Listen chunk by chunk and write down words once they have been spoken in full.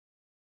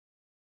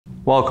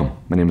Welcome.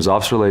 My name is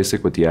Officer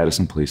Lasik with the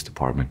Addison Police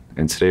Department,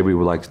 and today we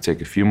would like to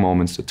take a few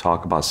moments to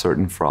talk about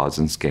certain frauds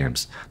and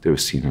scams that we've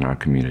seen in our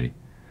community.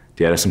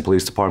 The Addison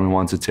Police Department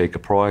wants to take a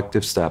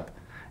proactive step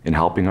in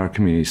helping our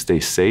community stay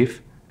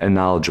safe and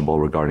knowledgeable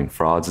regarding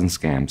frauds and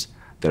scams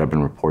that have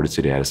been reported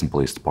to the Addison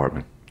Police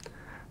Department.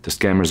 The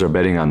scammers are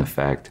betting on the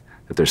fact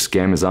that their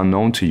scam is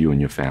unknown to you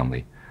and your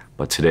family,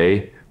 but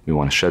today we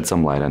want to shed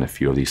some light on a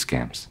few of these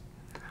scams.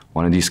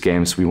 One of these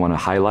scams we want to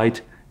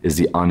highlight is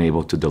the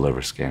unable to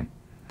deliver scam.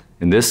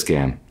 In this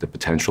scam, the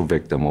potential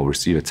victim will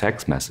receive a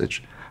text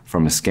message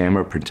from a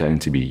scammer pretending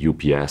to be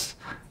UPS,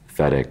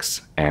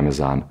 FedEx,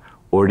 Amazon,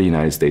 or the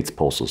United States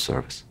Postal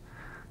Service.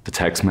 The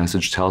text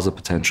message tells the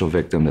potential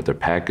victim that their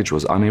package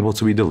was unable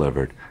to be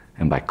delivered,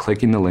 and by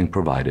clicking the link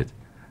provided,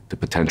 the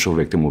potential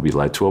victim will be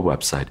led to a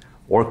website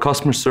or a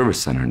customer service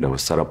center that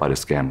was set up by the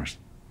scammers.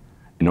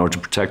 In order to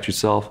protect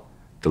yourself,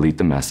 delete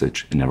the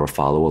message and never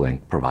follow a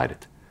link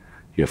provided.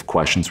 If you have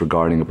questions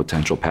regarding a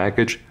potential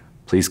package,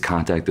 please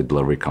contact the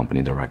delivery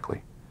company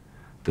directly.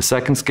 The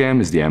second scam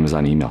is the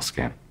Amazon email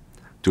scam.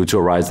 Due to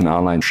a rise in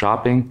online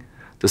shopping,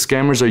 the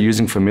scammers are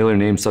using familiar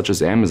names such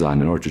as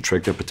Amazon in order to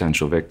trick their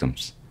potential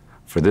victims.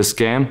 For this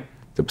scam,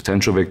 the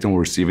potential victim will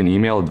receive an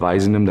email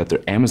advising them that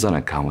their Amazon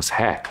account was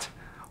hacked,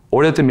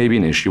 or that there may be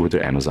an issue with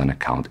their Amazon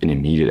account and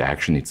immediate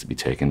action needs to be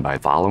taken by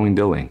following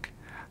the link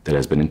that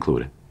has been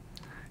included.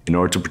 In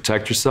order to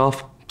protect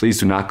yourself, please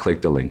do not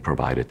click the link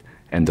provided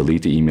and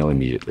delete the email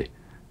immediately.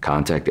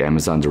 Contact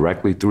Amazon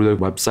directly through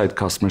the website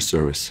customer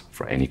service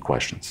for any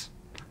questions.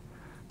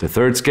 The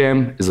third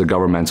scam is a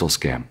governmental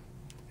scam.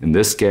 In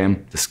this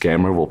scam, the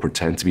scammer will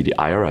pretend to be the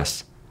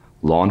IRS,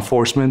 law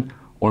enforcement,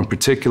 or in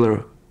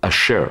particular, a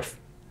sheriff,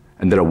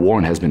 and that a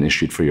warrant has been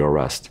issued for your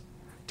arrest.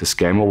 The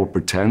scammer will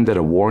pretend that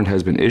a warrant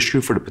has been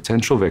issued for the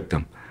potential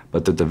victim,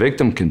 but that the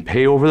victim can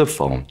pay over the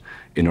phone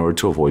in order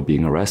to avoid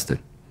being arrested.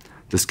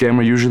 The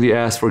scammer usually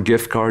asks for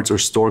gift cards or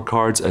store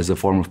cards as a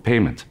form of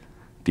payment.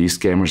 These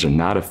scammers are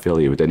not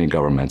affiliated with any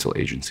governmental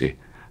agency,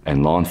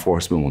 and law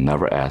enforcement will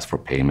never ask for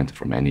payment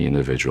from any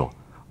individual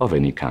of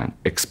any kind,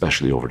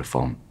 especially over the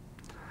phone.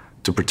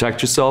 To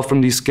protect yourself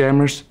from these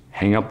scammers,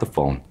 hang up the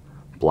phone,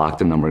 block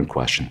the number in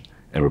question,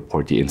 and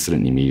report the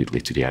incident immediately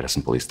to the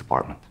Addison Police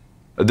Department.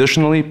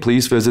 Additionally,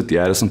 please visit the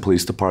Addison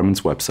Police Department's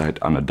website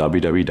on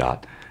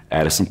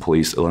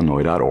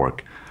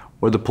www.addisonpoliceillinois.org,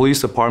 where the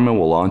police department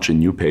will launch a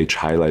new page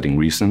highlighting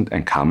recent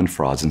and common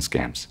frauds and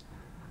scams.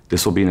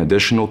 This will be an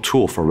additional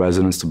tool for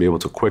residents to be able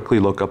to quickly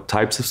look up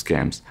types of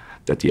scams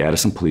that the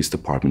Addison Police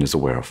Department is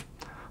aware of.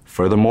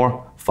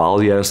 Furthermore, follow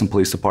the Addison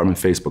Police Department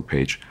Facebook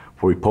page,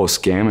 where we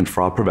post scam and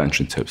fraud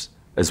prevention tips,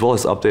 as well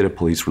as updated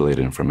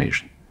police-related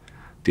information.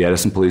 The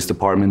Addison Police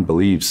Department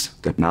believes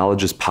that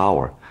knowledge is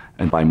power,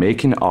 and by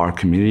making our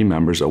community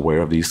members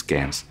aware of these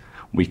scams,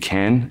 we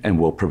can and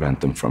will prevent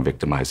them from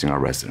victimizing our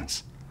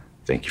residents.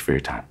 Thank you for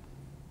your time.